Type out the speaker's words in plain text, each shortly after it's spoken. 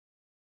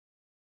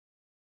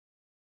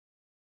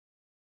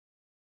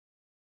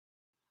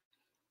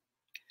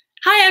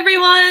Hi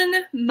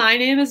everyone, my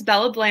name is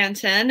Bella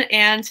Blanton,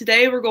 and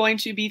today we're going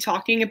to be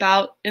talking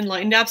about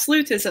Enlightened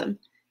Absolutism.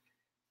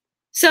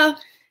 So,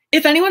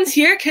 if anyone's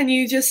here, can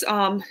you just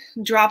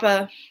drop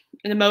an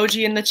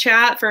emoji in the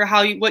chat for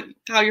how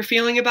you're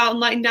feeling about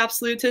Enlightened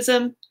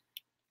Absolutism?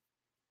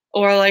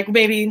 Or like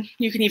maybe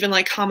you can even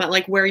like comment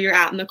like where you're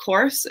at in the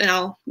course, and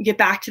I'll get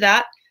back to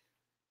that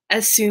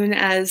as soon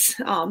as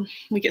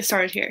we get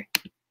started here.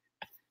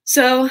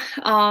 So,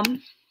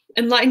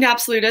 Enlightened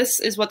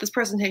Absolutists is what this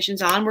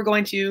presentation's on. We're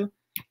going to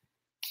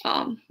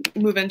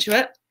move into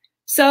it.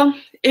 So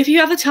if you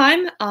have the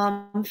time,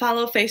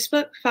 follow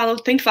Facebook, follow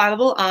Think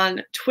Fiveable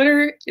on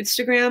Twitter,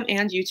 Instagram,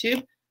 and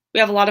YouTube. We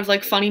have a lot of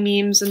like funny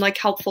memes and like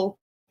helpful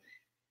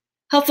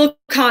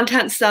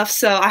content stuff,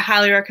 so I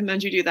highly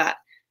recommend you do that.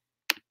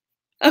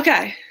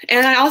 Okay,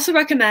 and I also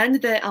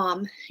recommend that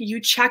you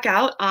check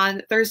out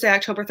on Thursday,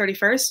 October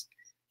 31st.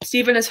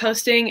 Stephen is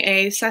hosting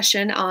a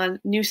session on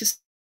new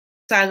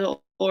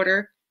societal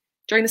order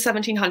during the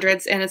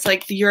 1700s, and it's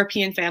like the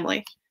European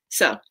family.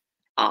 So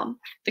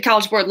the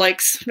College Board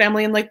likes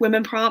family and like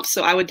women prompts,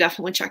 so I would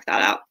definitely check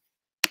that out.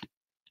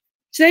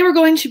 Today we're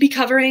going to be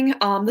covering,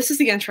 this is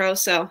the intro,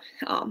 so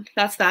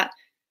that's that.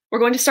 We're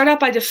going to start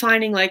out by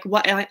defining like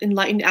what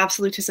Enlightened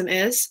Absolutism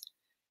is,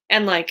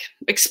 and like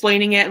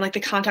explaining it and like the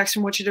context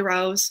from which it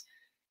arose.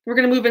 We're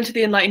going to move into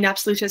the Enlightened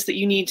Absolutists that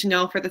you need to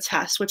know for the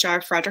test, which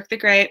are Frederick the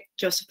Great,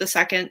 Joseph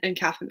II, and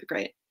Catherine the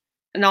Great,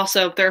 and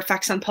also their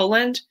effects on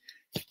Poland.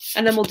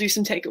 And then we'll do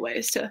some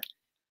takeaways to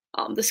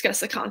discuss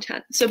the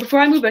content. So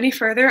before I move any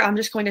further, I'm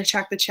just going to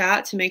check the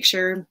chat to make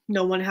sure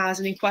no one has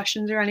any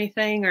questions or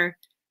anything, or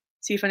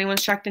see if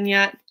anyone's checked in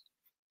yet.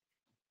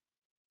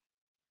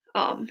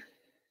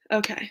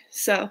 Okay,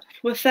 so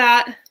with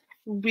that,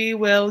 we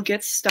will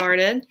get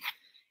started.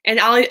 And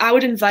I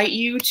would invite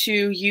you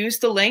to use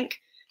the link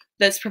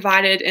that's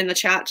provided in the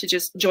chat to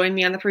just join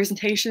me on the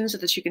presentation so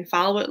that you can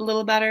follow it a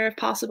little better if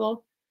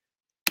possible.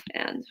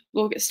 And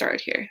we'll get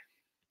started here.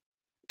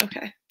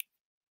 Okay.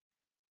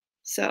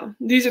 So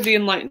these are the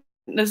enlightened.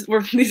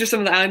 These are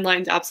some of the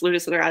enlightened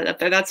absolutists that are added up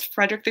there. That's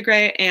Frederick the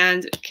Great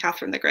and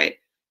Catherine the Great.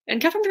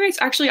 And Catherine the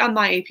Great's actually on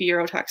my AP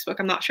Euro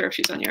textbook. I'm not sure if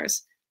she's on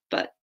yours,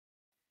 but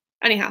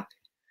anyhow.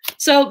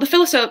 So the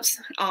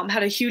philosophes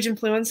had a huge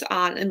influence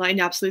on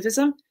enlightened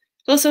absolutism.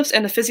 Philosophes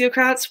and the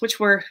physiocrats, which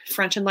were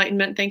French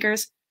Enlightenment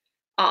thinkers,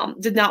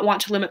 did not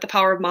want to limit the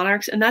power of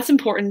monarchs, and that's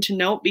important to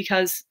note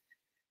because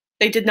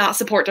they did not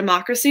support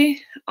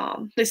democracy.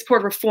 They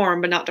supported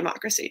reform, but not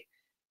democracy.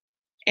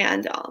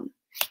 And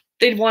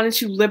they wanted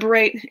to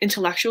liberate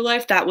intellectual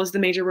life. That was the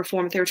major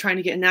reform that they were trying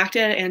to get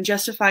enacted, and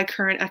justify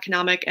current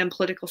economic and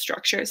political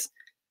structures.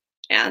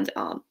 And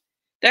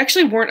they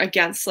actually weren't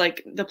against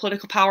like the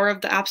political power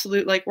of the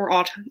absolute, like, or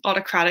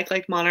autocratic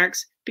like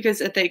monarchs, because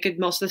they could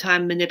most of the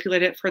time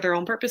manipulate it for their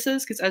own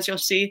purposes. Because as you'll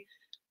see,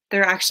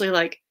 there are actually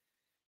like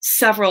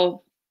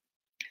several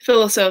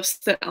philosophes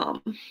that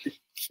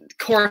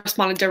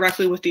corresponded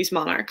directly with these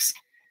monarchs.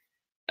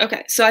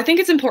 Okay, so I think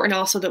it's important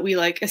also that we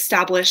like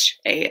establish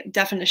a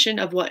definition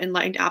of what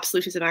enlightened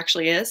absolutism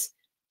actually is,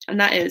 and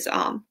that is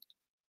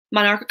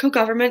monarchical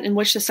government in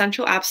which the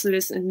central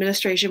absolutist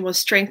administration was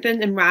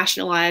strengthened and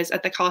rationalized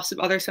at the cost of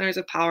other centers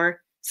of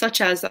power, such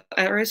as the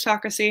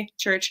aristocracy,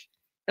 church,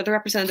 and other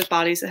representative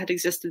bodies that had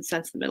existed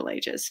since the Middle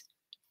Ages.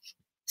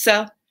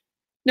 So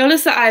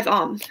notice that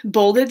I've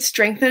bolded,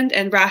 strengthened,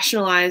 and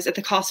rationalized at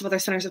the cost of other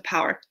centers of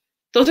power.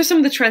 Those are some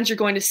of the trends you're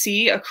going to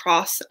see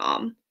across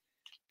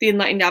the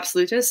enlightened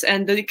absolutists,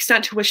 and the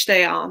extent to which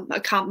they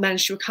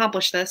managed to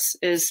accomplish this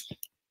is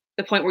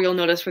the point where you'll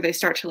notice where they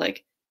start to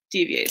like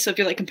deviate. So if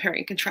you're like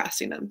comparing and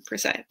contrasting them per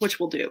se, which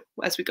we'll do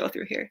as we go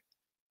through here.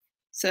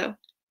 So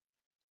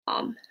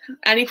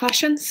any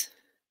questions?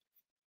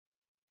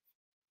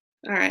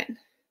 All right,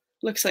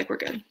 looks like we're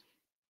good.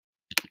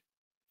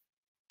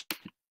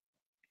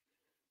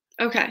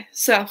 Okay,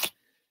 so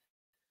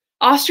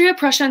Austria,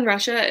 Prussia, and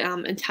Russia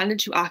intended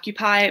to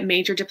occupy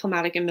major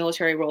diplomatic and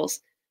military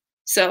roles.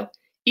 So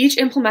each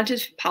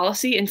implemented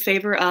policy in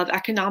favor of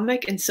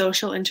economic and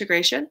social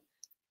integration,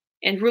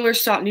 and rulers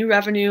sought new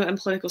revenue and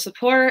political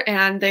support,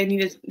 and they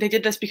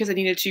did this because they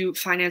needed to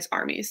finance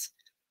armies.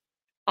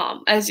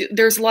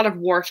 There's a lot of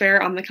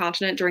warfare on the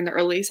continent during the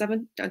early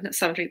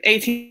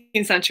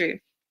 18th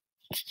century,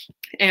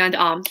 and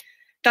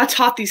that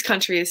taught these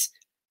countries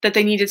that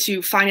they needed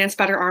to finance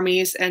better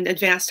armies and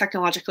advance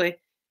technologically.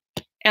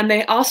 And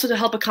they also, to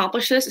help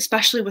accomplish this,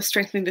 especially with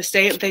strengthening the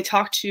state, they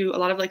talked to a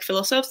lot of like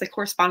philosophes. They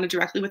corresponded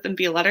directly with them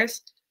via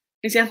letters.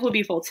 An example would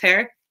be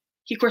Voltaire.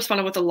 He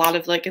corresponded with a lot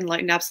of like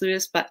enlightened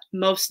absolutists, but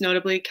most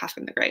notably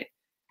Catherine the Great.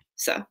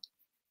 So,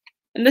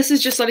 and this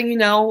is just letting you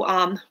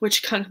know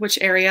which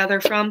area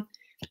they're from.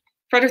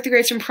 Frederick the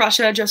Great's from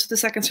Prussia, Joseph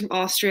II's from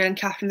Austria, and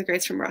Catherine the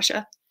Great's from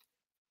Russia.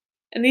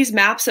 And these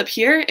maps up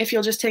here, if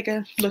you'll just take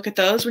a look at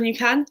those when you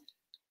can.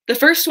 The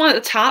first one at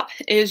the top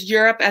is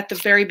Europe at the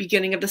very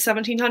beginning of the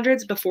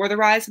 1700s, before the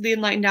rise of the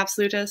enlightened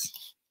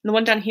absolutists. And the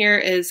one down here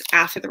is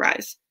after the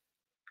rise.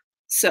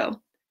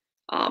 So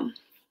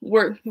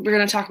we're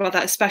going to talk about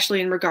that, especially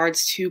in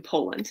regards to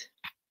Poland.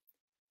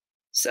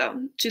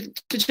 So to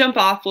jump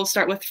off, we'll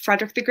start with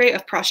Frederick the Great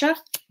of Prussia.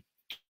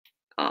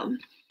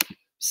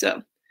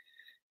 So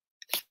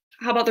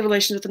how about the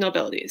relations with the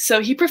nobility?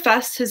 So he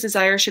professed his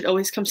desire should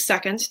always come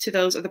second to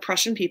those of the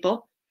Prussian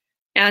people,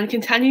 and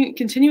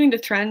continuing the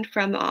trend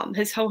from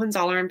his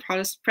Hohenzollern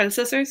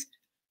predecessors,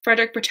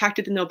 Frederick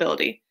protected the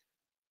nobility.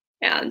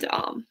 And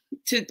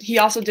he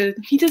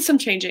did some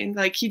changing.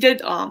 Like he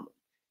did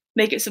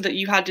make it so that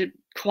you had to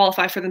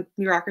qualify for the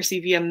bureaucracy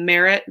via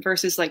merit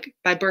versus like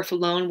by birth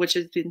alone, which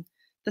has been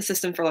the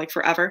system for like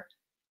forever.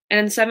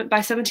 And by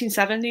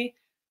 1770,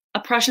 a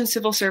Prussian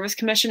civil service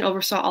commission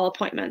oversaw all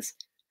appointments.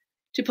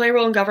 To play a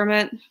role in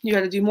government, you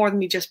had to do more than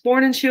be just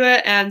born into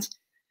it. And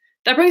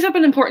that brings up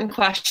an important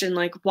question,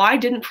 like why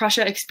didn't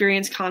Prussia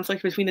experience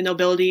conflict between the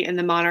nobility and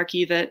the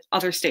monarchy that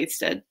other states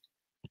did?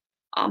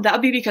 That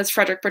would be because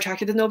Frederick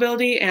protected the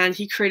nobility and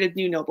he created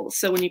new nobles.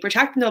 So when you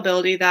protect the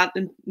nobility, that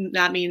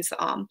means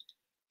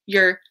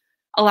you're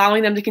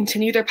allowing them to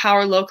continue their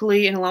power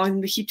locally and allowing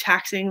them to keep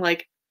taxing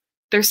like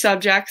their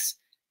subjects.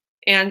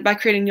 And by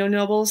creating new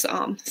nobles,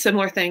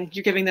 similar thing,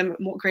 you're giving them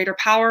greater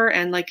power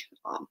and like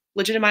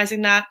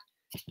legitimizing that.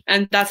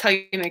 And that's how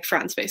you make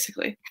friends,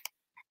 basically.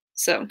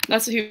 So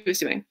that's what he was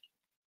doing.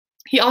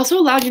 He also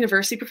allowed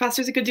university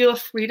professors a good deal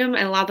of freedom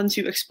and allowed them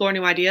to explore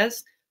new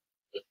ideas.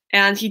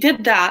 And he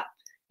did that.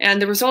 And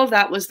the result of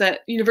that was that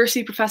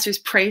university professors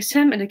praised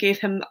him and it gave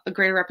him a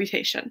greater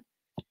reputation.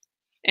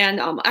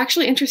 And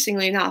actually,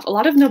 interestingly enough, a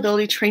lot of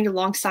nobility trained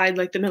alongside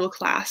like the middle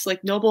class,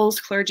 like nobles,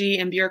 clergy,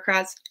 and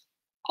bureaucrats,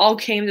 all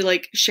came to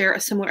like share a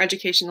similar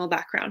educational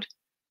background.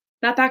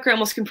 That background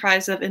was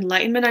comprised of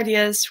Enlightenment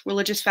ideas,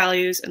 religious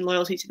values, and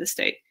loyalty to the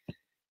state.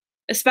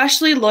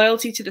 Especially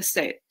loyalty to the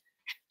state.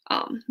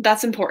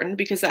 That's important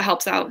because that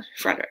helps out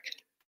Frederick.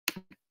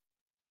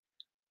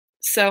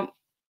 So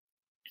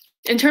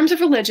in terms of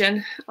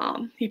religion,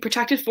 he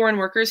protected foreign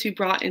workers who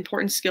brought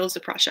important skills to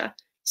Prussia.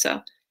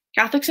 So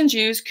Catholics and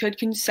Jews could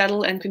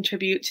settle and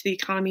contribute to the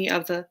economy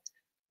of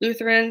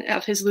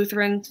his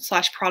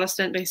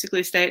Lutheran/Protestant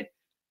basically state.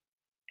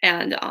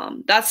 And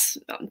that's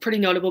pretty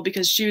notable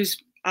because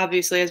Jews,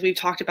 obviously, as we've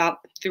talked about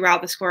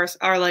throughout this course,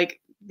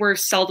 were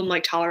seldom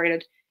like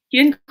tolerated.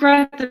 He didn't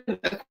grant them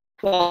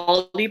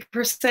equality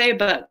per se,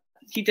 but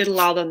he did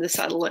allow them to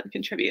settle and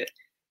contribute.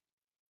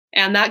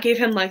 And that gave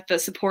him like the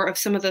support of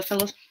some of the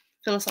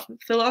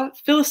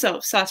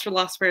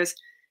philosophers,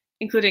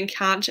 including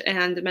Kant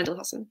and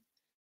Mendelssohn.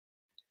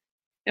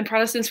 And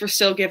Protestants were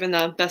still given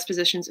the best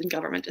positions in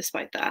government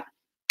despite that.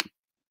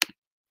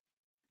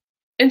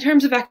 In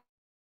terms of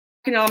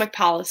economic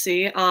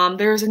policy,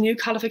 there was a new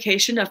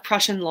codification of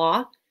Prussian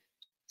law.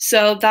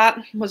 So that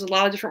was a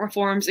lot of different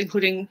reforms,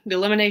 including the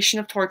elimination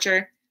of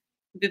torture.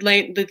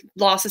 The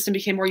law system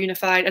became more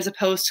unified as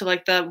opposed to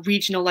like the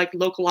regional, like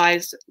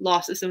localized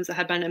law systems that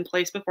had been in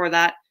place before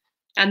that.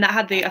 And that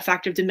had the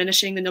effect of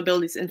diminishing the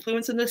nobility's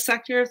influence in this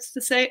sector of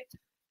the state.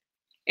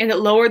 And it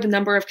lowered the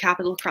number of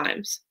capital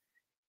crimes.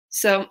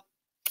 So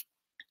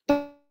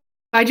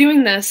by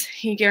doing this,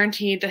 he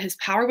guaranteed that his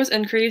power was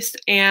increased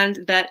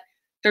and that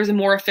there was a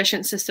more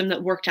efficient system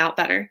that worked out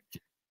better.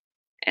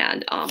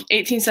 And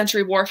 18th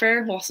century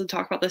warfare, we'll also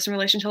talk about this in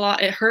relation to law,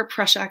 it hurt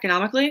Prussia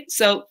economically.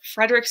 So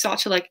Frederick sought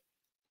to like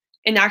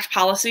enact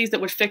policies that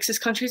would fix his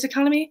country's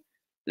economy.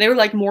 They were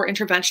like more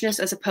interventionist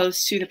as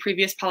opposed to the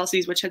previous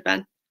policies, which had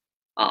been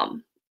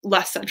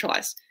less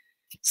centralized.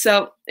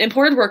 So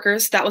imported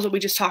workers, that was what we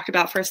just talked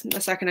about for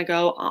a second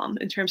ago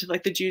in terms of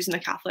like the Jews and the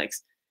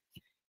Catholics.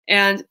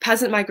 And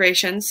peasant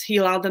migrations, he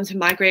allowed them to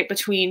migrate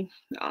between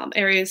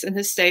areas in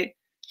his state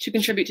to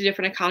contribute to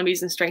different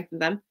economies and strengthen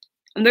them.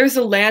 And there's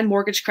a land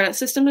mortgage credit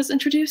system that's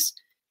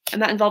introduced,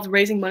 and that involved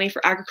raising money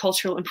for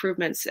agricultural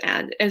improvements.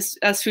 And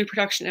as food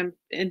production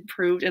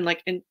improved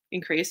and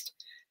increased,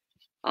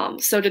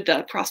 so did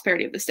the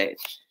prosperity of the state.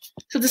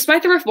 So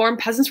despite the reform,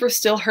 peasants were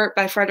still hurt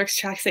by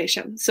Frederick's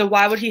taxation. So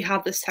why would he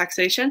have this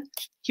taxation?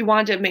 He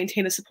wanted to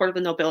maintain the support of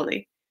the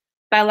nobility.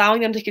 By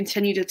allowing them to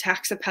continue to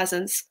tax the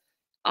peasants,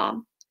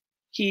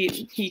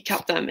 he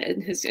kept them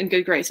in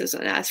good graces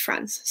and as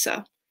friends.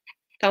 So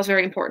that was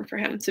very important for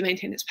him to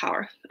maintain his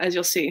power, as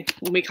you'll see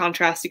when we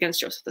contrast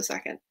against Joseph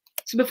II.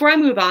 So before I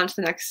move on to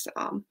the next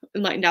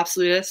Enlightened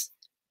Absolutist,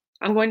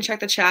 I'm going to check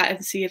the chat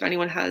and see if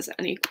anyone has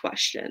any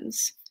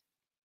questions.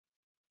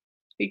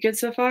 We good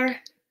so far?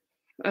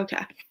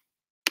 Okay.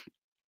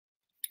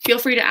 Feel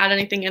free to add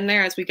anything in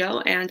there as we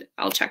go, and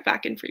I'll check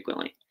back in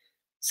frequently.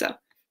 So,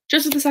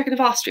 Joseph II of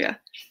Austria.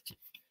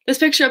 This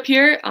picture up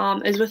here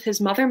is with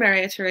his mother,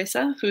 Maria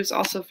Theresa, who's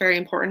also very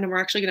important, and we're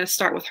actually going to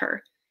start with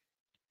her.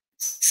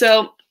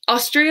 So,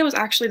 Austria was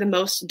actually the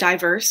most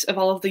diverse of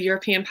all of the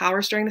European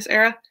powers during this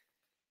era.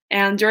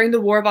 And during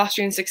the War of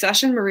Austrian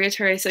Succession, Maria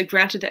Theresa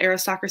granted the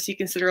aristocracy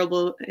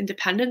considerable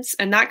independence,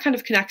 and that kind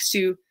of connects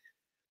to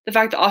the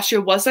fact that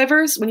Austria was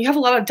diverse. When you have a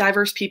lot of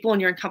diverse people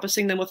and you're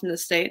encompassing them within the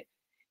state,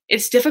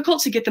 it's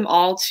difficult to get them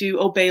all to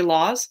obey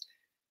laws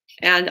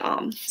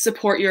and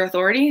support your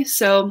authority.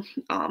 So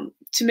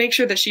to make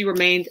sure that she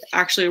remained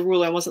actually a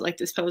ruler and wasn't like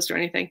disposed or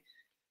anything,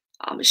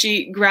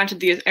 she granted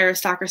the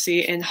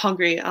aristocracy in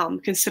Hungary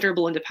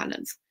considerable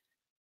independence.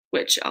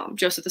 which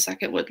Joseph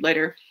II would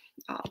later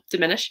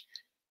diminish.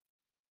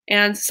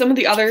 And some of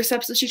the other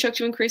steps that she took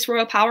to increase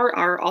royal power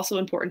are also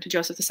important to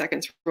Joseph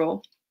II's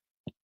rule.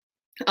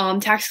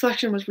 Tax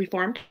collection was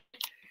reformed.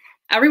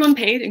 Everyone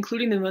paid,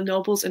 including the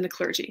nobles and the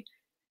clergy.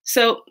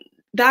 So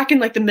back in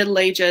like the Middle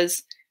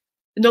Ages,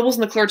 the nobles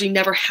and the clergy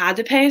never had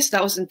to pay, so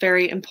that was a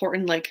very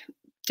important like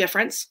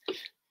difference.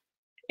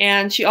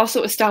 And she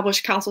also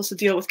established councils to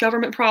deal with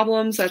government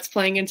problems. That's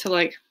playing into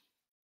like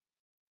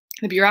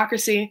the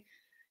bureaucracy,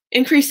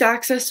 increased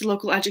access to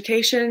local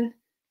education,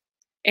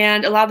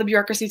 and allowed the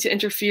bureaucracy to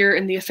interfere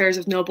in the affairs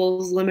of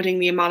nobles, limiting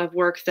the amount of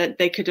work that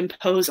they could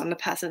impose on the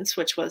peasants,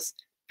 which was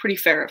pretty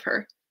fair of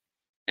her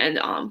and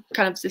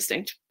kind of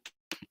distinct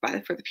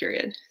for the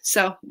period.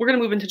 So we're going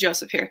to move into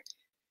Joseph here.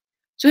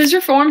 So his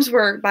reforms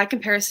were, by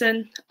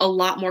comparison, a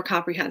lot more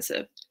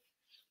comprehensive.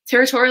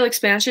 Territorial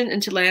expansion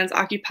into lands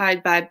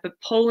occupied by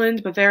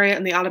Poland, Bavaria,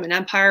 and the Ottoman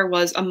Empire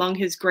was among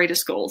his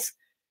greatest goals.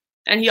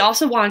 And he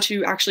also wanted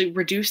to actually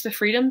reduce the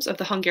freedoms of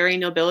the Hungarian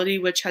nobility,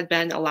 which had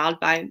been allowed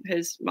by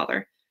his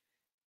mother.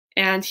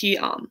 And he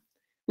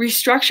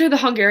restructured the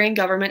Hungarian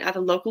government at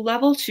the local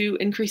level to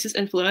increase his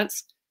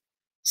influence.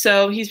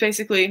 So he's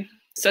basically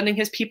sending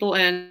his people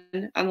in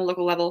on the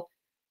local level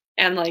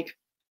and like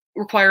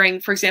requiring,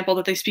 for example,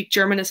 that they speak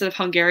German instead of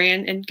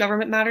Hungarian in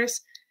government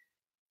matters.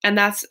 And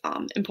that's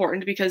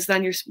important because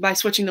then by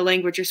switching the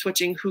language, you're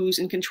switching who's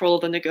in control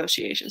of the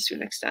negotiations to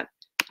an extent.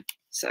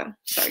 So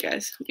sorry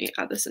guys, let me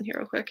add this in here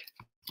real quick.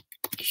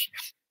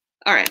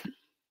 All right,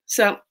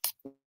 so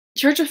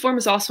church reform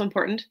is also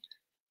important.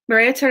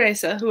 Maria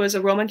Theresa, who was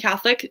a Roman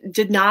Catholic,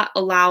 did not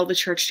allow the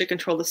church to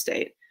control the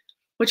state,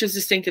 which is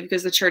distinctive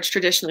because the church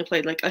traditionally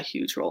played like a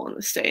huge role in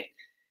the state.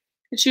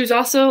 And she was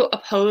also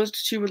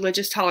opposed to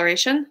religious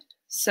toleration.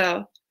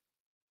 So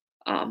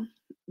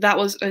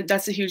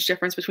that's a huge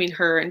difference between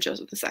her and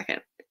Joseph II.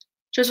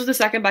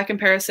 Joseph II, by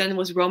comparison,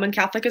 was Roman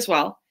Catholic as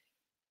well,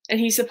 and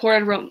he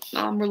supported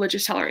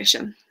religious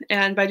toleration.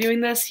 And by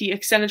doing this, he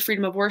extended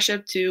freedom of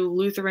worship to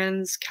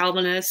Lutherans,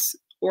 Calvinists,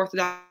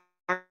 Orthodox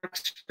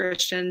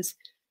Christians.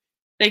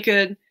 They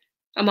could,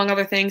 among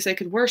other things, they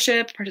could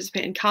worship,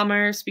 participate in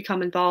commerce,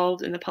 become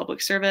involved in the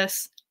public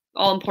service,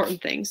 all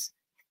important things.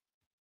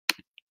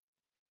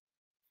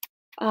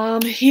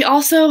 He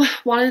also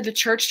wanted the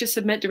church to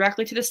submit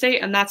directly to the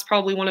state, and that's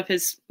probably one of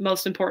his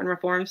most important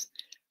reforms.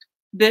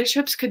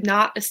 Bishops could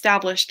not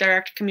establish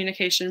direct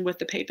communication with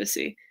the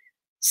papacy,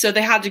 so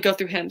they had to go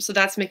through him. So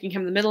that's making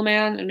him the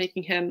middleman and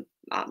making him,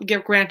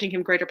 granting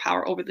him greater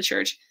power over the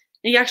church.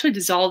 And he actually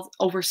dissolved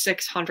over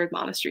 600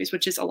 monasteries,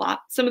 which is a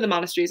lot. Some of the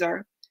monasteries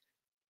are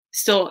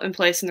still in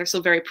place and they're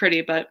still very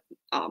pretty, but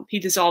he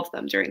dissolved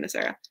them during this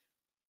era.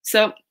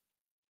 So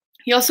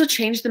he also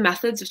changed the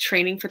methods of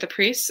training for the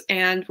priests,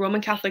 and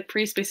Roman Catholic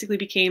priests basically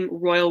became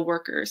royal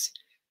workers.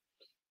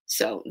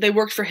 So they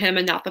worked for him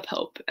and not the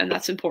Pope, and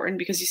that's important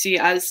because you see,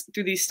 as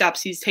through these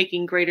steps, he's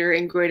taking greater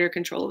and greater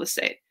control of the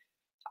state.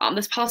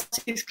 This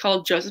policy is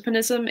called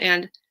Josephinism,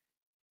 and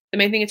the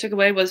main thing it took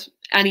away was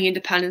any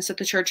independence that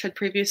the church had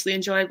previously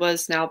enjoyed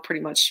was now pretty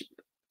much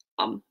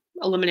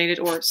eliminated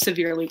or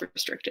severely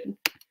restricted.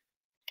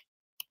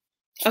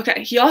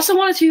 Okay, he also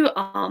wanted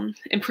to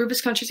improve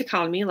his country's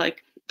economy,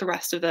 like the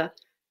rest of the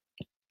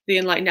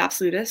Enlightened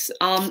Absolutists.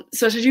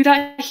 So to do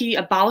that, he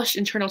abolished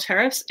internal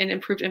tariffs and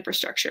improved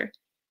infrastructure.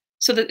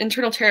 So the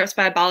internal tariffs,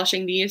 by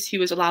abolishing these, he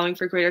was allowing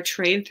for greater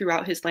trade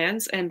throughout his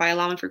lands, and by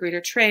allowing for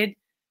greater trade,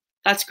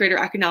 that's greater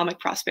economic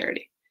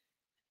prosperity.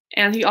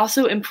 And he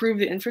also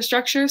improved the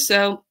infrastructure.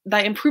 So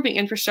by improving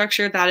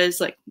infrastructure, that is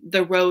like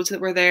the roads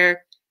that were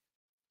there,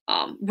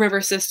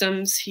 river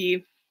systems,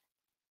 he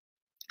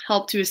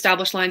helped to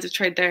establish lines of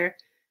trade there.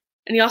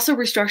 And he also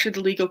restructured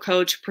the legal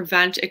code to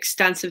prevent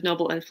extensive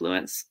noble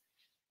influence.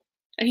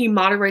 And he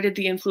moderated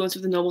the influence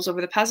of the nobles over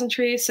the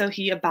peasantry, so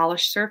he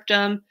abolished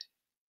serfdom.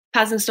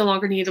 Peasants no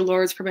longer needed a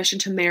lord's permission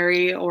to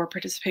marry or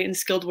participate in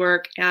skilled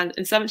work. And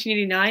in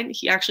 1789,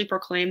 he actually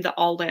proclaimed that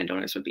all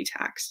landowners would be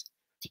taxed.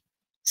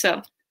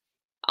 So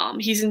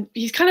he's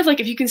kind of like,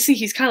 if you can see,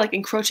 he's kind of like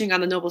encroaching on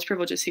the nobles'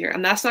 privileges here.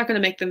 And that's not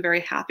going to make them very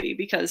happy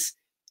because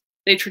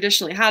they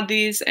traditionally had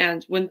these.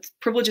 And when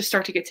privileges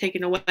start to get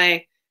taken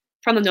away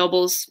from the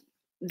nobles,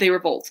 they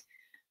revolt.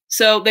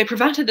 So they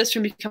prevented this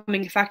from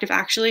becoming effective,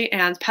 actually,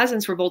 and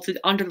peasants revolted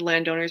under the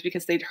landowners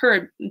because they'd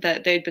heard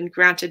that they'd been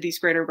granted these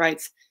greater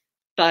rights,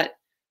 but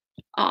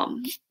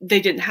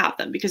they didn't have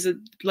them because the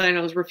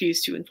landowners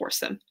refused to enforce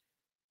them.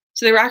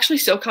 So they were actually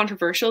so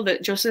controversial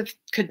that Joseph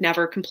could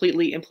never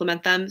completely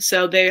implement them.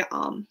 So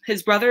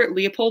his brother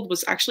Leopold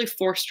was actually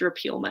forced to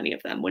repeal many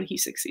of them when he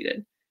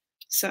succeeded.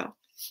 So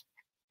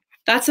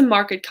that's a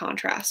marked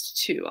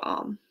contrast to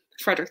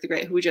Frederick the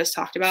Great, who we just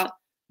talked about,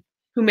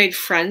 who made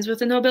friends with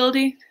the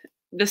nobility.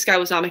 This guy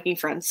was not making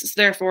friends. So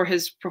therefore,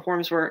 his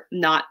reforms were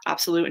not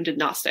absolute and did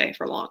not stay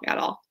for long at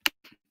all.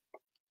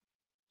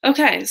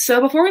 Okay, so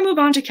before we move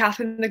on to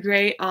Catherine the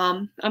Great,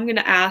 I'm going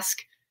to ask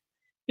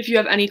if you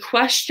have any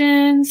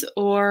questions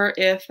or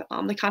if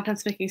the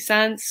content's making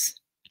sense.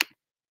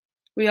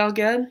 We all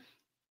good?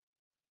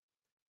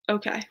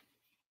 Okay.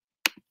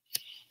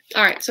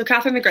 All right, so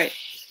Catherine the Great.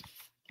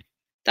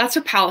 That's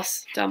her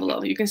palace down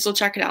below. You can still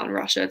check it out in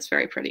Russia. It's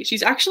very pretty.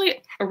 She's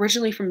actually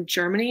originally from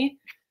Germany.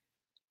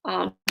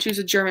 She was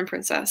a German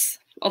princess,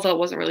 although it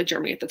wasn't really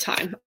Germany at the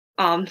time,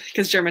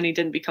 because Germany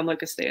didn't become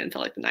like a state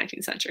until like the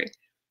 19th century.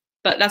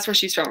 But that's where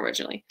she's from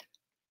originally.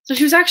 So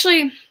she was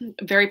actually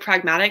very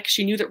pragmatic.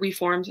 She knew that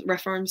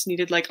reforms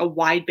needed like a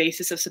wide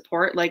basis of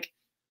support, like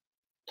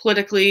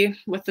politically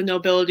with the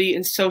nobility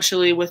and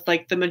socially with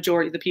like the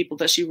majority of the people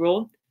that she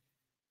ruled.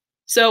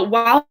 So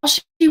while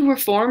she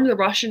reformed the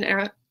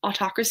Russian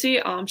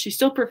autocracy, she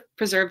still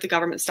preserved the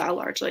government style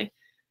largely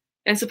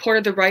and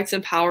supported the rights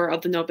and power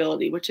of the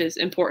nobility, which is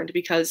important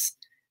because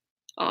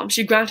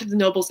she granted the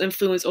nobles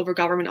influence over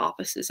government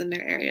offices in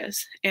their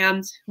areas.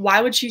 And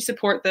why would she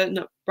support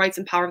the rights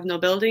and power of the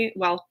nobility?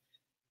 Well,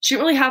 she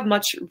didn't really have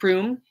much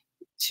room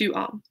to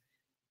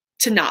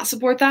not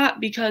support that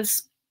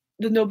because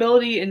the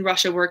nobility in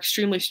Russia were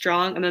extremely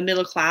strong and the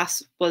middle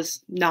class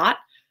was not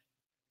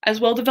as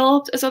well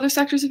developed as other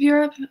sectors of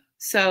Europe.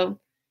 So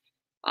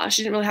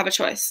she didn't really have a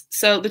choice.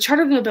 So the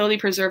Charter of the Nobility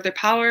preserved their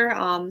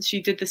power.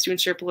 She did this to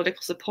ensure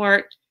political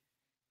support.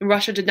 And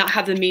Russia did not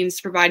have the means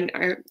to provide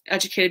an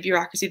educated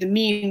bureaucracy. The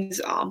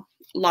means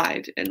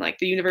lied in like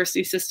the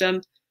university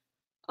system,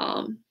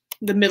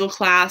 the middle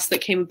class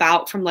that came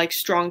about from like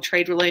strong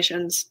trade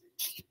relations.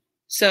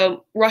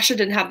 So Russia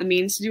didn't have the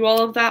means to do all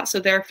of that. So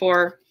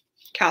therefore,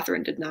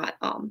 Catherine did not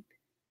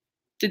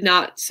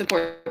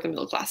support the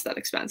middle class at that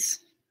expense.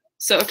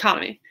 So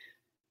economy.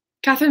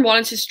 Catherine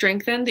wanted to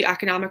strengthen the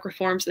economic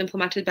reforms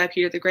implemented by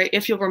Peter the Great.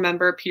 If you'll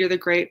remember, Peter the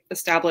Great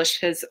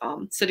established his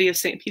city of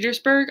St.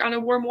 Petersburg on a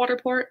warm water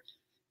port.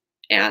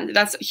 And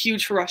that's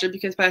huge for Russia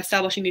because by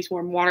establishing these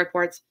warm water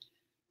ports,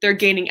 they're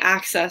gaining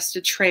access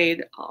to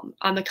trade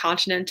on the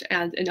continent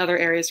and in other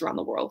areas around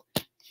the world.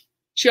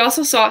 She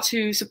also sought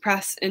to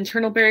suppress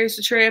internal barriers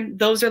to trade.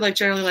 Those are like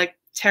generally like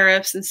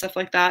tariffs and stuff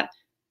like that.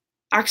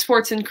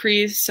 Exports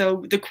increased,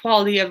 so the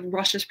quality of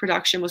Russia's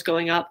production was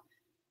going up.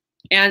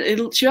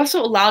 And she also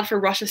allowed for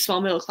Russia's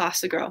small middle class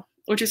to grow,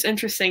 which is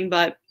interesting,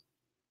 but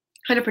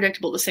kind of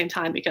predictable at the same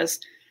time because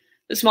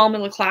the small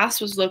middle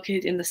class was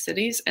located in the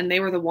cities, and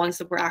they were the ones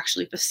that were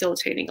actually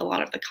facilitating a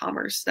lot of the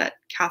commerce that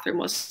Catherine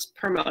was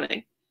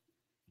promoting.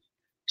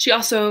 She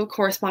also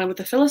corresponded with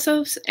the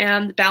philosophers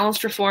and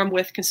balanced reform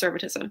with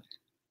conservatism.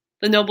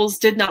 The nobles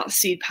did not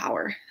cede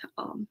power,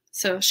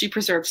 so she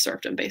preserved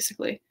serfdom,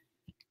 basically.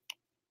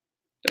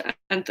 But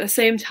at the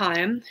same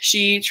time,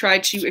 she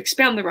tried to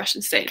expand the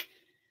Russian state.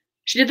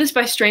 She did this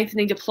by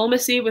strengthening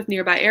diplomacy with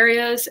nearby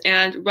areas,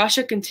 and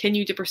Russia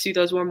continued to pursue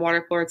those warm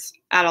water ports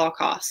at all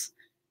costs.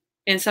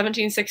 In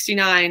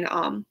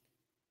 1769,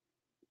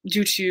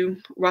 due to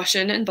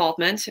Russian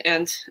involvement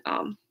and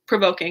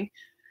provoking,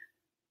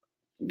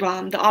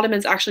 the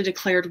Ottomans actually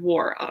declared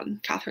war on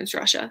Catherine's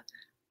Russia.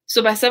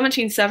 So by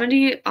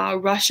 1770,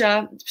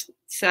 Russia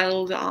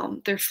settled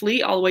their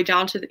fleet all the way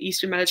down to the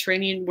Eastern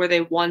Mediterranean, where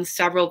they won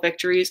several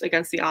victories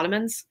against the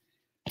Ottomans.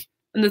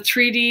 And the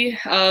Treaty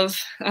of,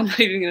 I'm not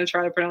even going to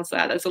try to pronounce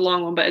that, it's a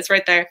long one, but it's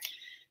right there.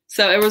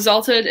 So it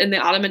resulted in the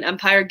Ottoman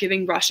Empire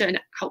giving Russia an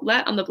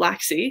outlet on the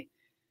Black Sea.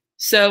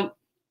 So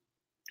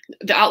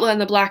the outlet on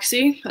the Black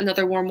Sea,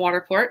 another warm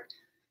water port,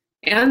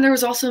 and there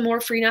was also more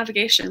free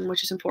navigation,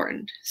 which is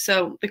important.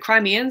 So the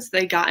Crimeans,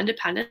 they got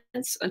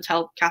independence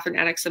until Catherine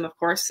annexed them, of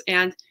course,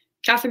 and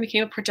Catherine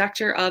became a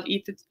protector of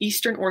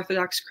Eastern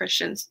Orthodox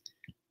Christians.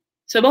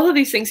 So both of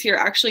these things here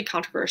are actually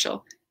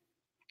controversial.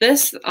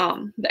 This,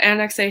 the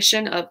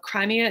annexation of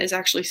Crimea is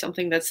actually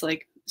something that's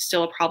like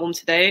still a problem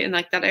today in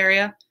like that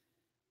area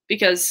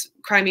because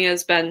Crimea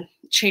has been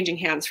changing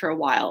hands for a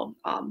while.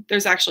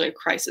 There's actually a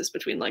crisis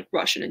between like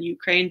Russia and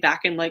Ukraine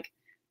back in like,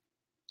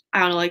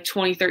 I don't know, like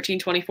 2013,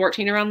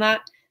 2014, around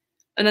that.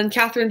 And then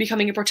Catherine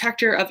becoming a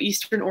protector of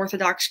Eastern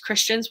Orthodox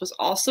Christians was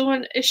also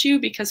an issue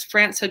because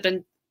France had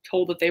been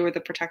told that they were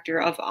the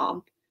protector of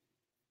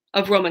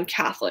Roman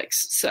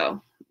Catholics.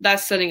 So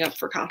that's setting up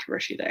for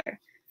controversy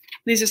there.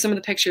 These are some of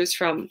the pictures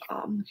from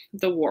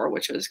the war,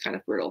 which was kind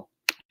of brutal.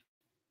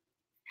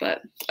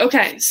 But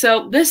okay,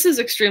 so this is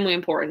extremely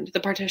important,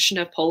 the partition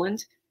of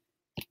Poland.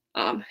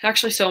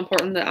 Actually so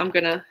important that I'm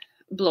going to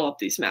blow up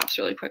these maps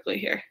really quickly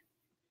here.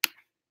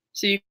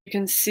 So you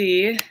can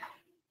see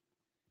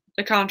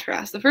the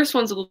contrast. The first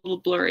one's a little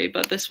blurry,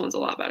 but this one's a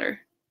lot better.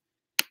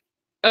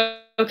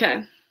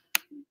 Okay.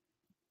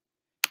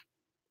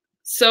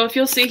 So if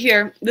you'll see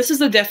here, this is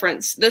the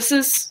difference. This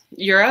is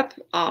Europe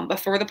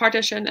before the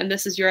partition, and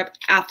this is Europe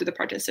after the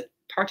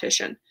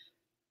partition,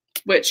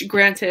 which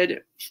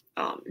granted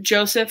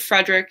Joseph,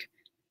 Frederick,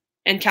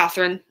 and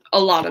Catherine a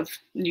lot of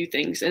new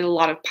things and a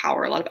lot of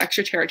power, a lot of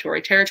extra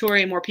territory.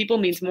 Territory and more people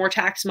means more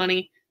tax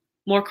money,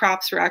 more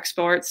crops for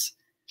exports,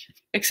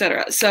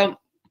 etc. So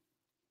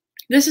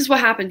this is what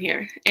happened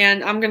here,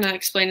 and I'm going to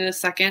explain in a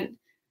second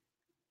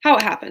how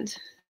it happened.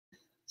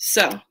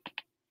 So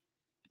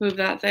move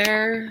that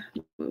there,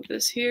 move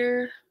this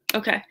here.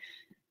 Okay,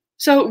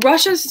 so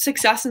Russia's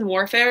success in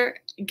warfare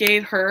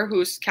gave her,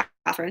 who's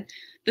Catherine,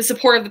 the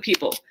support of the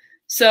people.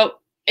 So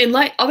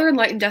other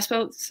enlightened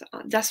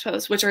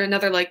despots, which are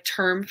another like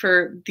term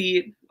for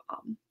the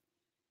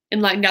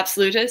enlightened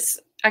absolutists,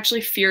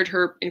 actually feared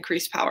her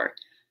increased power.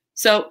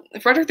 So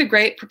Frederick the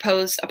Great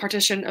proposed a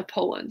partition of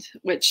Poland,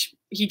 which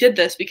he did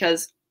this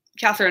because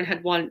Catherine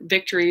had won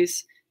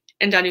victories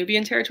in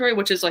Danubian territory,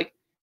 which is like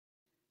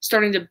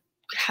starting to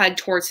head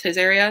towards his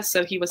area.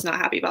 So he was not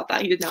happy about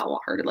that. He did not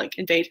want her to like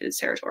invade his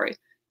territory.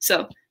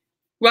 So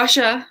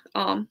Russia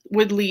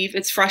would leave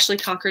its freshly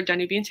conquered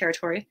Danubian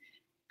territory.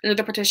 Under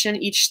the partition,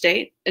 each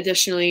state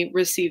additionally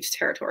receives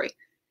territory.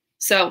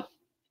 So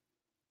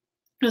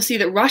you'll see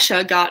that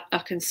Russia got a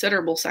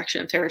considerable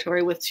section of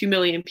territory with 2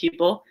 million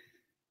people.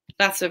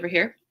 That's over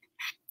here.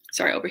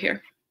 Sorry, over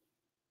here.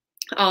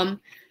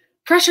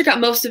 Prussia got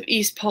most of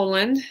East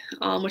Poland,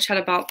 which had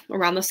about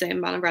around the same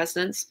amount of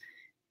residents.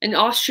 And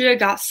Austria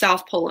got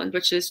South Poland,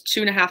 which is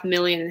 2.5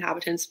 million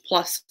inhabitants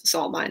plus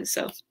salt mines.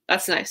 So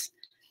that's nice.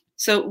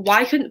 So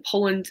why couldn't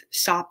Poland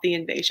stop the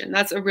invasion?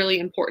 That's a really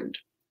important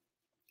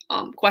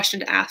question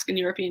to ask in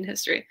European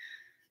history.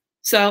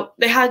 So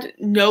they had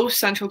no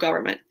central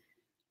government.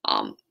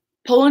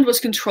 Poland was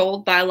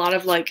controlled by a lot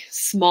of like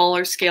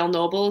smaller scale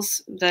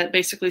nobles that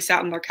basically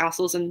sat in their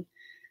castles, and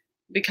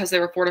because they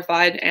were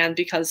fortified and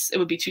because it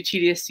would be too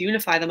tedious to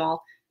unify them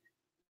all,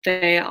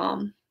 they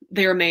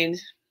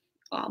remained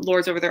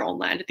lords over their own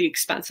land at the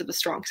expense of a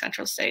strong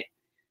central state.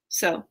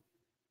 So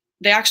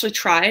they actually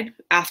tried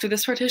after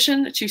this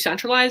partition to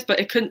centralize, but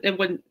it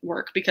wouldn't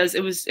work because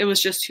it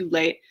was just too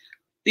late.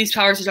 These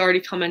powers had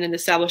already come in and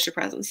established a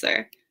presence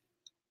there.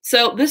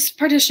 So this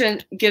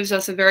partition gives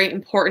us a very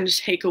important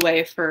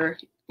takeaway for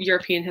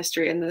European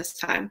history in this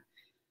time.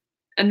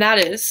 And that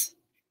is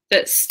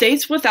that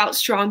states without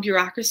strong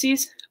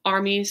bureaucracies,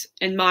 armies,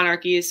 and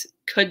monarchies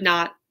could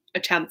not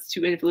attempt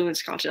to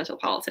influence continental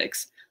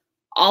politics.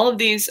 All of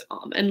these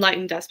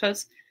enlightened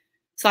despots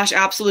 /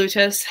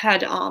 absolutists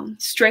had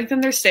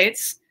strengthened their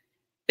states.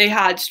 They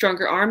had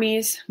stronger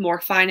armies,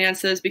 more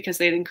finances because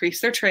they'd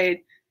increased their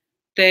trade.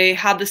 They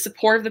had the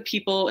support of the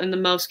people in the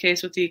most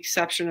case, with the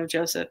exception of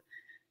Joseph.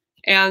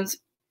 And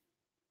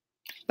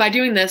by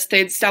doing this,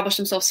 they'd established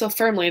themselves so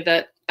firmly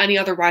that any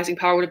other rising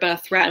power would have been a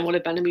threat and would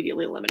have been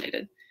immediately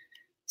eliminated.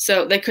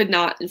 So they could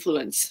not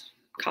influence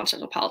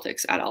continental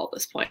politics at all at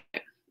this point.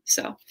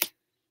 So,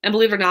 and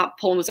believe it or not,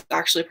 Poland was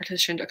actually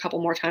partitioned a couple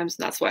more times,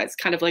 and that's why it's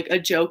kind of like a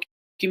joke.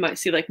 You might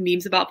see like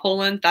memes about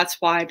Poland. That's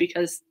why,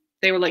 because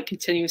they were like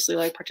continuously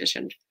like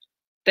partitioned.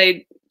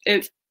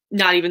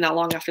 Not even that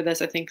long after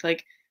this, I think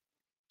like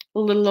a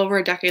little over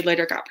a decade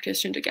later, got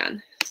partitioned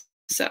again.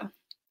 So,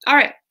 all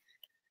right.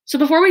 So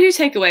before we do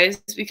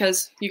takeaways,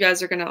 because you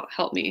guys are going to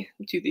help me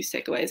do these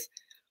takeaways,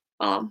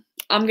 I'm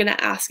going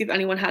to ask if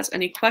anyone has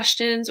any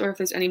questions or if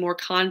there's any more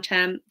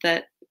content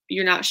that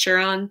you're not sure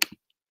on.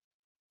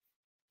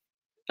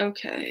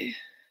 Okay,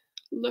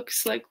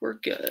 looks like we're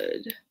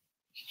good.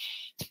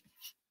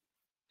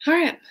 All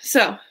right,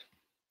 so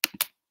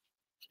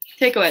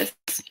takeaways.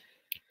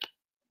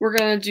 We're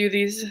going to do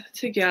these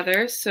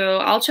together. So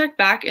I'll check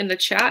back in the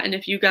chat, and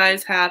if you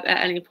guys have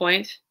at any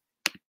point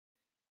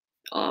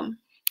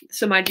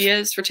some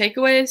ideas for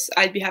takeaways,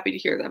 I'd be happy to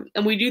hear them.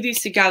 And we do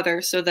these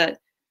together so that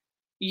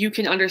you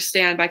can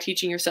understand by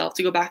teaching yourself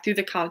to go back through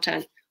the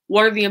content.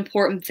 What are the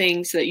important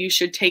things that you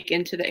should take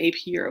into the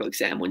AP Euro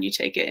exam when you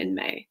take it in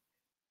May?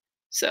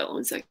 So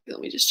 1 second, let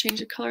me just change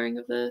the coloring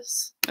of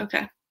this.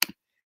 Okay.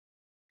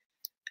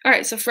 All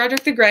right, so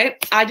Frederick the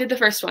Great, I did the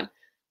first one.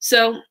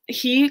 So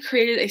he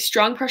created a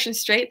strong Prussian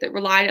state that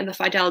relied on the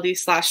fidelity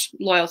 /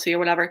 loyalty or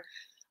whatever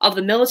of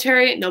the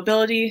military,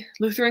 nobility,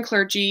 Lutheran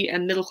clergy,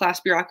 and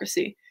middle-class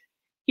bureaucracy.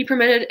 He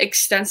permitted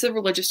extensive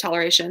religious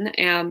toleration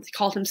and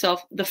called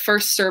himself the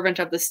first servant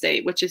of the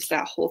state, which is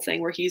that whole thing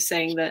where he's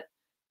saying that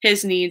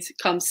his needs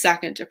come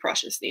second to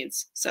Prussia's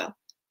needs. So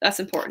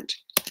that's important.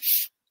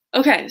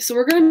 Okay, so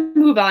we're going to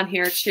move on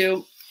here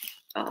to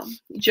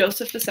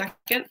Joseph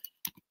II.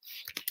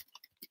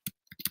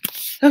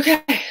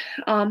 Okay,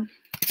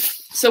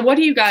 so what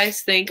do you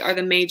guys think are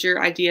the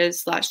major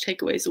ideas /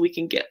 takeaways that we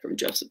can get from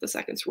Joseph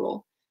II's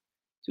rule?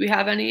 Do we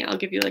have any? I'll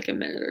give you like a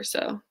minute or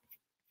so.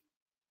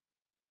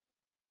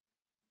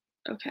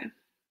 Okay.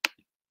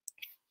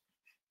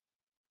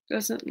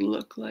 Doesn't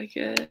look like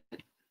it.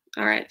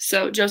 All right,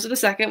 so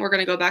Joseph II, we're going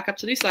to go back up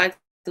to these slides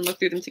and look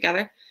through them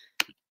together.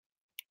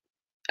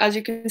 As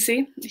you can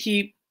see,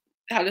 he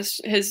had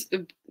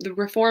the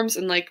reforms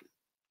and like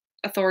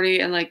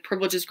authority and like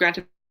privileges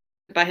granted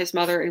by his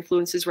mother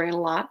influenced his reign a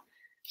lot.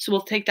 So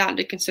we'll take that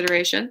into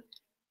consideration.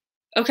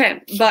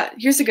 Okay, but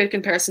here's a good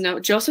comparison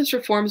note. Joseph's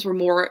reforms were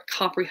more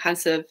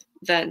comprehensive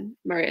than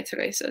Maria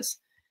Theresa's.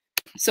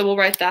 So we'll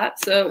write that.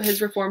 So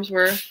his reforms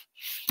were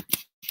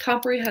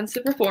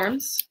comprehensive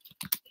reforms.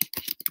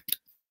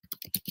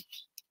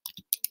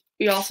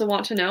 We also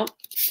want to note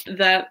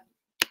that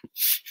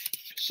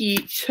he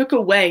took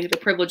away the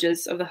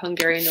privileges of the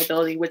Hungarian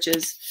nobility, which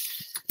is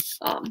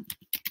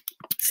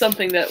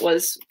something that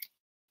was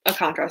a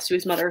contrast to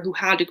his mother, who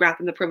had to grant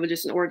them the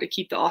privileges in order to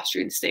keep the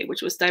Austrian state,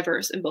 which was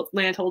diverse in both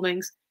land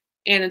holdings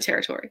and in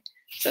territory.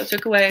 So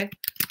took away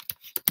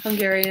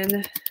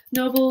Hungarian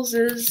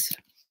nobles'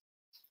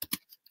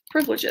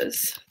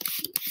 privileges.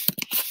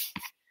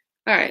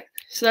 All right,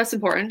 so that's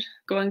important.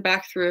 Going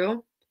back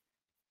through,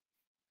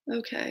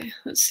 Okay,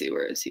 let's see,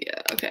 where is he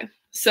at? Okay,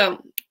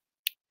 so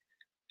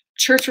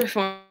church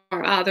reform.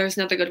 Ah, there's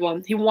another good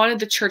one. He wanted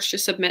the church to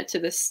submit to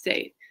this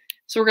state.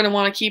 So we're going to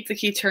want to keep the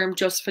key term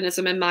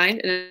Josephinism in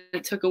mind, and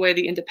it took away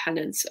the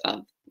independence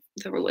of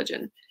the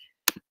religion,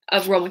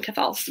 of Roman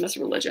Catholicism as a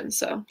religion.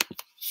 So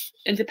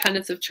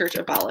independence of church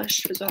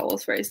abolished is how we'll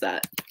phrase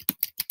that.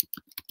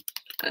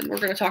 And we're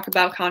going to talk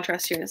about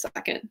contrast here in a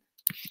second.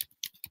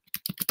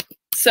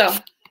 So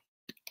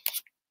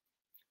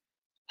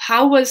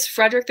how was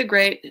Frederick the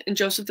Great and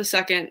Joseph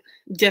II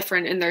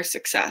different in their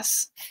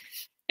success?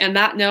 And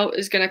that note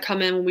is going to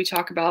come in when we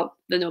talk about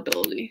the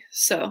nobility.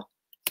 So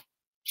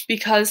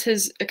because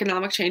his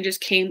economic changes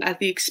came at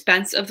the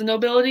expense of the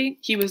nobility,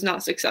 he was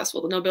not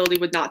successful. The nobility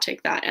would not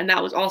take that. And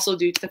that was also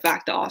due to the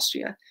fact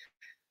that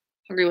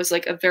Hungary was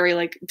like a very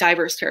like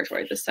diverse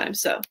territory at this time.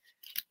 So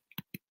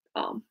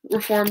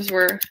reforms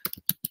were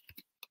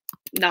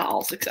not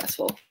all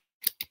successful.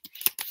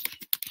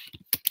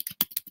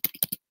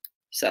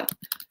 So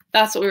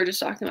that's what we were just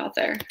talking about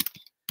there.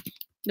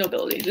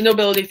 Nobility. The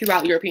nobility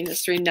throughout European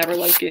history never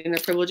liked getting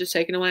their privileges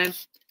taken away.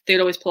 They'd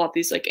always pull out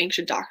these like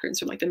ancient doctrines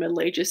from like the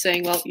Middle Ages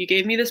saying, well, you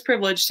gave me this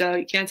privilege, so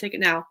you can't take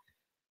it now.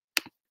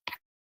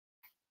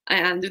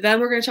 And then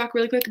we're going to talk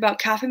really quick about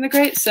Catherine the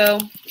Great. So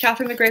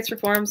Catherine the Great's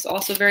reforms,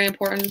 also very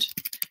important.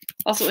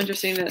 Also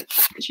interesting that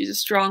she's a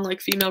strong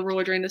like female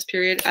ruler during this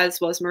period, as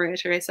was Maria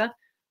Theresa.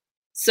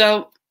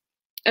 So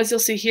as you'll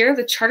see here,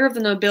 the Charter of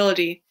the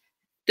Nobility,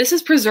 this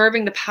is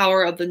preserving the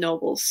power of the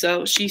nobles.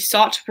 So she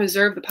sought to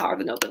preserve the power of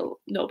the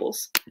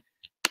nobles.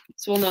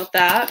 So we'll note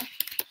that.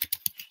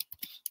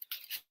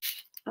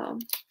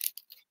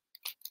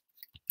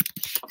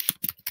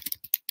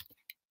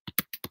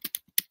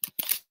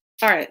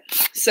 All right,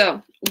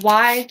 so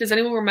why, does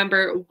anyone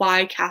remember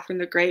why Catherine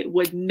the Great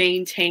would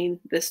maintain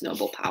this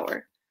noble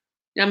power?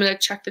 Now I'm going to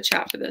check the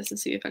chat for this and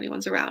see if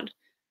anyone's around.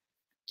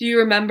 Do you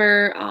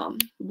remember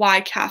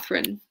why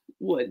Catherine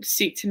would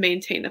seek to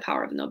maintain the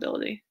power of the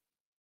nobility?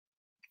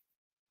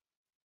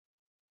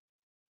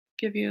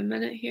 Give you a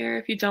minute here.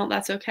 If you don't,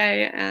 that's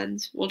okay,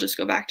 and we'll just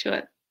go back to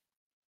it.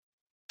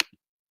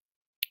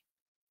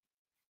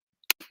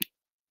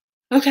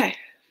 Okay,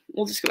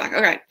 we'll just go back.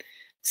 Okay,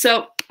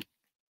 so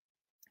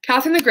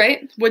Catherine the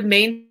Great would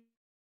maintain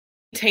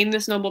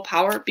this noble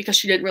power because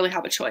she didn't really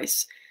have a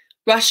choice.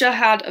 Russia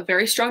had a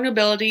very strong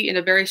nobility and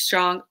a very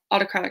strong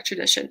autocratic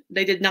tradition.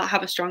 They did not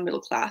have a strong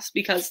middle class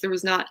because there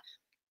was not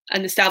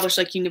an established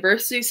like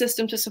university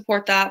system to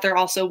support that. There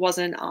also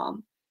wasn't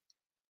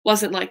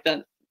like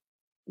the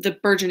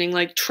burgeoning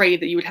like trade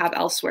that you would have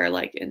elsewhere,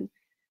 like in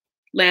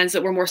lands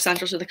that were more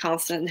central to the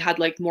continent and had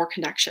like more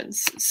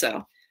connections.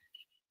 So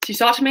she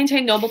sought to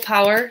maintain noble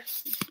power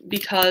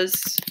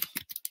because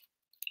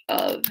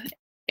of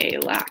a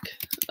lack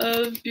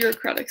of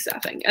bureaucratic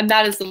staffing, and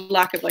that is the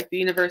lack of like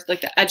the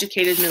the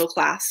educated middle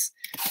class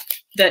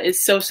that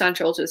is so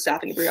central to the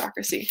staffing of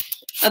bureaucracy.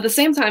 At the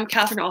same time,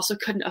 Catherine also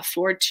couldn't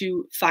afford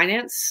to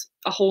finance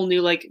a whole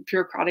new like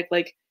bureaucratic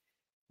like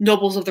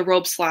nobles of the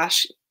robe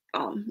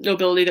 /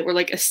 nobility that were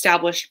like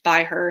established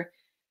by her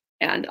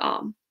and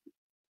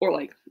or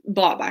like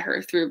bought by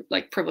her through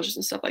like privileges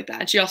and stuff like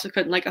that. And she also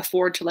couldn't like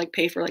afford to like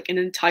pay for like an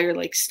entire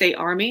like state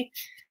army.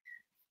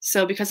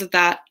 So because of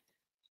that,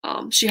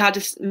 she had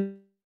to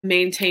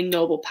maintain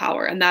noble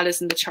power, and that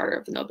is in the Charter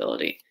of the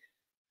Nobility,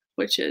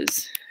 which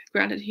is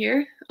granted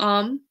here.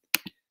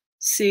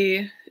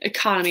 See,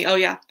 economy. Oh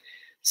yeah.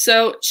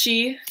 So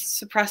she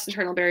suppressed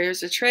internal barriers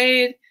to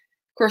trade,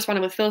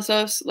 corresponded with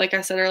philosophers, like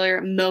I said earlier,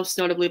 most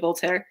notably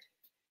Voltaire,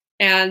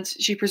 and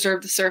she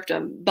preserved the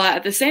serfdom. But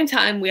at the same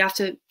time, we have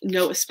to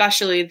note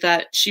especially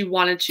that she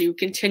wanted to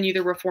continue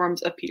the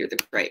reforms of Peter the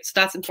Great. So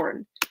that's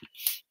important.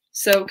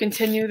 So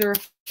continue the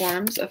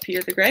reforms of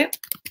Peter the Great.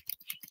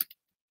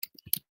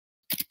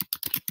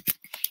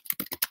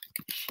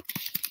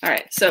 All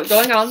right, so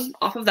going on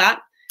off of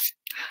that,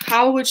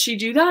 how would she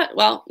do that?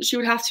 Well, she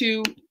would have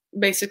to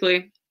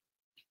basically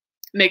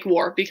make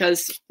war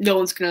because no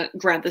one's going to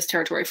grant this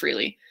territory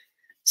freely.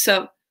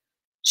 So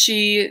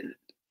she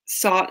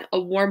sought a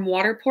warm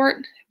water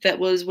port that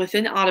was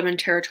within Ottoman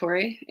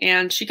territory,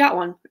 and she got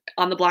one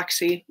on the Black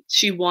Sea.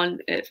 She won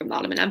it from the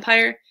Ottoman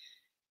Empire,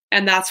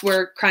 and that's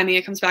where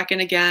Crimea comes back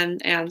in again,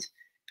 and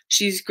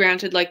she's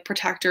granted like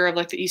protector of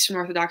like the Eastern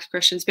Orthodox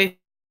Christians.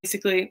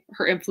 Basically,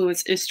 her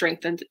influence is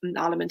strengthened in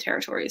Ottoman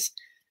territories.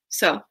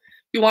 So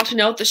we want to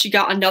note that she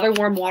got another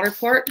warm water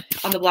port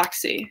on the Black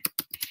Sea.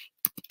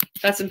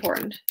 That's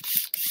important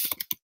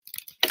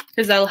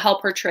because that'll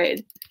help her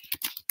trade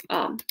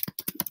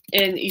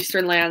in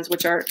Eastern lands,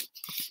 which have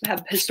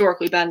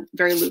historically been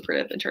very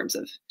lucrative in terms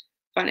of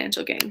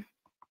financial gain.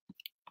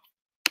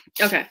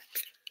 Okay.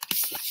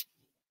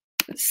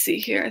 Let's see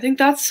here. I think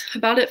that's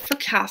about it for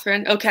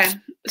Catherine. Okay,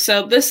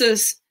 so this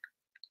is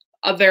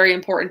a very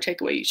important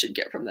takeaway you should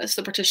get from this.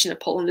 The partition of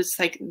Poland is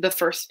like the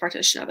first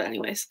partition of it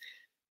anyways.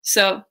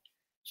 So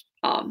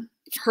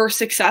her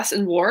success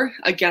in war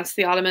against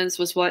the Ottomans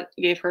was what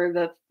gave her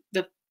the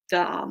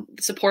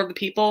support of the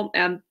people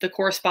and the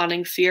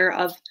corresponding fear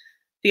of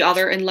the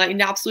other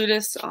Enlightened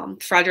Absolutists,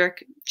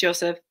 Frederick,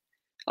 Joseph,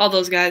 all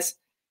those guys.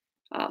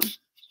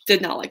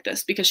 did not like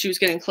this because she was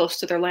getting close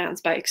to their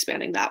lands by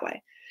expanding that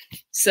way.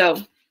 So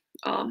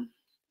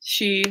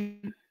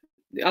the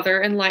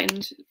other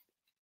enlightened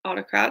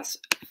autocrats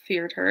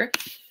feared her.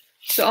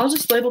 So I'll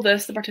just label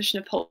this the partition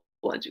of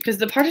Poland, because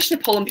the partition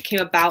of Poland came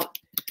about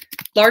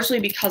largely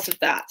because of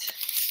that.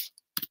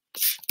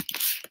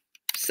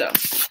 So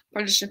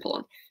partition of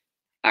Poland.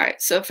 All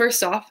right, so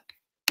first off,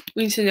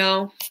 we need to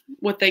know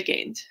what they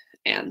gained.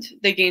 And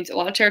they gained a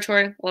lot of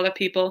territory, a lot of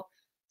people,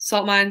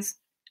 salt mines,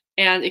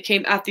 and it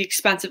came at the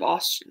expense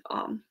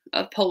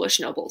of Polish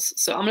nobles.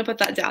 So I'm going to put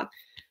that down.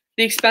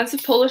 The expense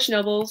of Polish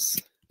nobles,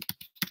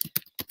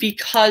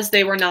 because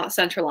they were not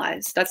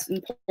centralized. That's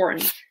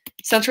important.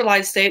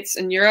 Centralized states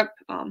in Europe,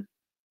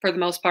 for the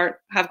most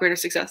part, have greater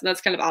success. And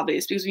that's kind of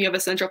obvious because when you have a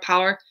central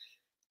power,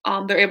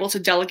 they're able to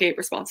delegate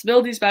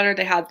responsibilities better.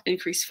 They have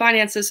increased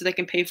finances so they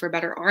can pay for a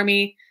better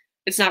army.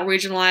 It's not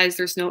regionalized.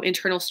 There's no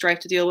internal strife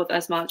to deal with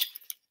as much.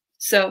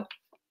 So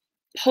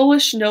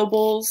Polish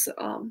nobles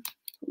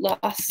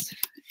lost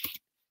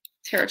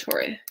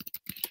territory.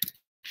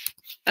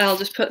 And I'll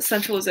just put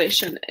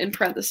centralization in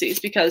parentheses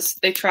because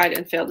they tried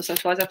and failed to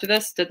centralize after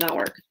this. Did not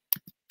work.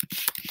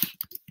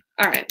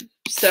 All right,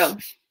 so.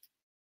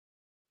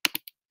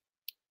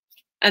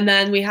 And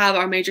then we have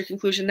our major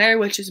conclusion there,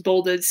 which is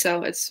bolded.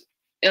 So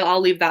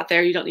I'll leave that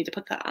there. You don't need to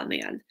put that on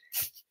the end.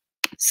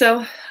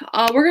 So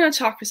we're going to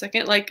talk for a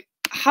second. Like,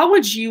 how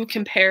would you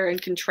compare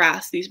and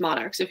contrast these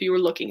monarchs if you were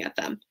looking at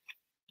them?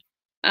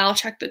 I'll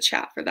check the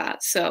chat for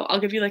that. So I'll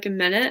give you like a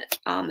minute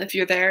if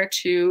you're there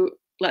to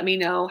let me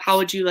know how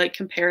would you like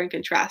compare and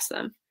contrast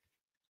them.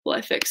 Will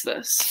I fix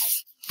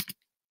this?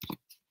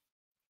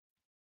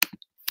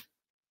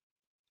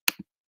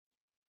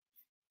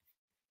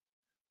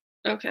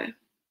 Okay.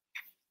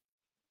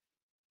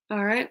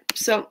 All right.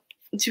 So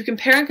to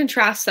compare and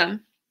contrast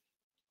them,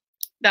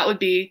 that would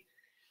be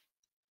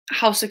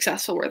how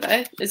successful were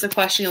they is a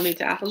question you'll need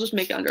to ask. I'll just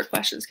make it under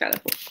questions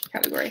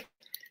category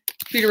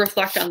for you to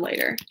reflect on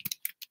later.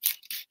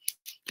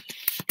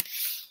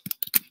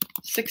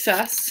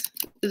 Success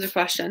is a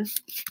question.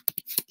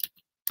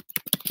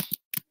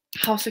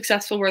 How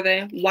successful were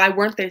they? Why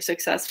weren't they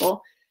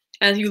successful?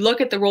 And if you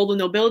look at the role the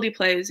nobility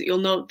plays, you'll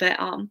note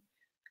that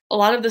a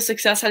lot of the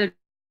success had to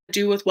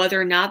do with whether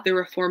or not the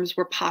reforms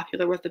were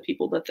popular with the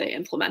people that they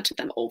implemented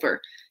them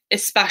over,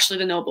 especially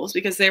the nobles,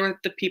 because they were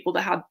the people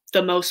that had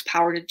the most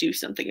power to do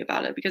something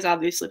about it, because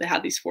obviously they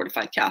had these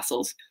fortified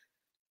castles,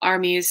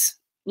 armies,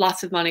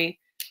 lots of money.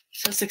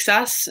 So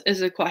success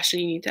is a question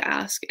you need to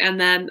ask. And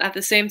then at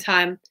the same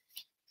time,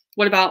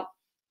 what about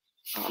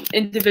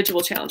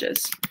individual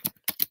challenges?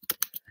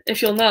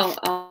 If you'll know,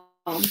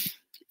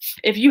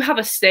 if you have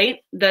a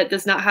state that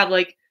does not have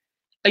like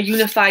a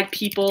unified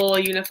people, a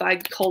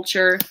unified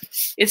culture,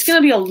 it's going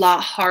to be a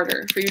lot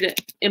harder for you to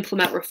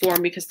implement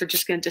reform because they're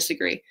just going to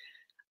disagree.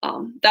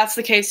 That's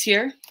the case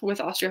here with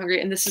Austria-Hungary,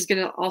 and this is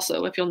going to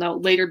also, if you'll know,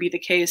 later be the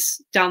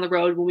case down the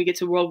road when we get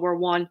to World War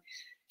I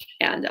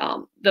and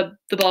the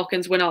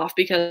Balkans went off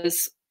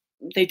because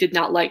they did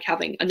not like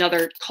having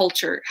another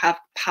culture have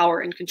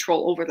power and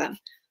control over them.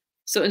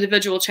 So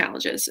individual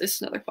challenges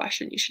is another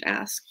question you should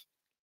ask.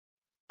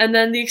 And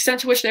then the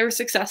extent to which they were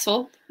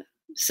successful.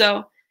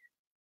 So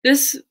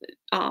this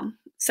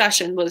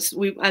session was,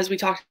 as we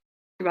talked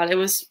about, it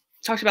was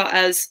talked about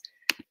as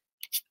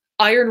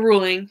iron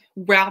ruling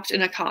wrapped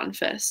in a cotton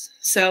fist.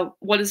 So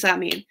what does that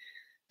mean?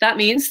 That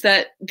means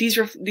that these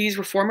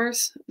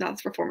rulers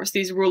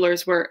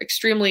were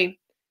extremely,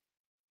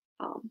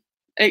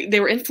 they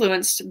were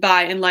influenced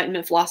by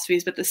Enlightenment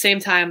philosophies, but at the same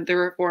time, the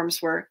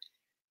reforms were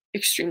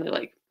extremely,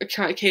 like,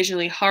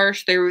 occasionally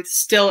harsh. They were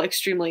still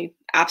extremely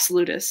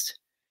absolutist.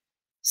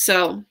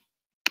 So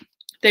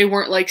they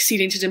weren't like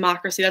ceding to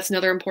democracy. That's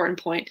another important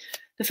point.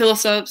 The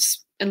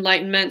philosophes,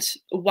 Enlightenment,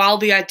 while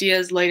the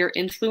ideas later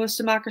influenced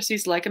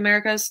democracies like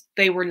America's,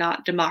 they were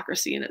not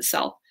democracy in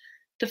itself.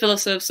 The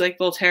philosophes like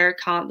Voltaire,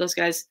 Kant, those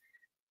guys,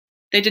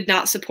 they did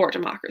not support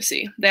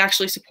democracy. They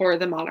actually supported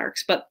the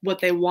monarchs, but what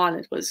they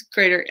wanted was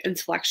greater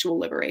intellectual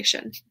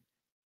liberation.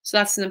 So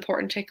that's an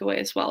important takeaway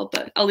as well,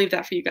 but I'll leave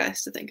that for you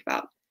guys to think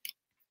about.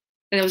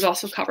 And it was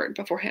also covered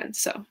beforehand,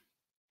 so.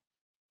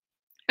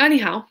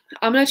 Anyhow,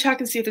 I'm going to check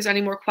and see if there's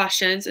any more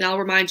questions, and I'll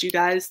remind you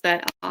guys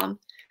that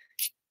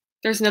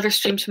there's another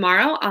stream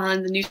tomorrow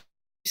on the new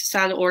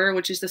societal order,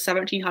 which is the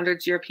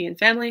 1700s European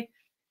family.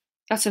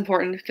 That's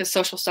important because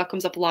social stuff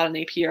comes up a lot in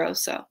AP Euro,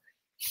 so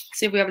let's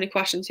see if we have any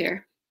questions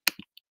here.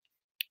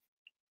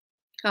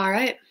 All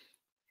right.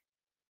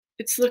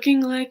 It's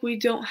looking like we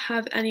don't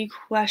have any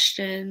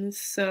questions,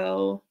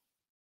 so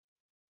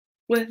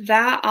with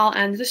that, I'll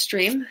end the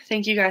stream.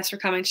 Thank you guys for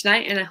coming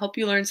tonight, and I hope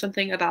you learned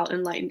something about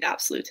Enlightened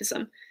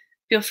Absolutism.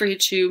 Feel free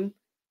to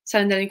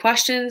send any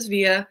questions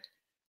via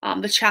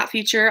the chat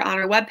feature on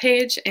our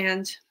webpage,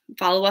 and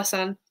follow us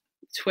on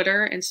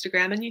Twitter,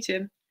 Instagram, and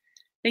YouTube.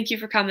 Thank you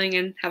for coming,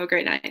 and have a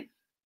great night.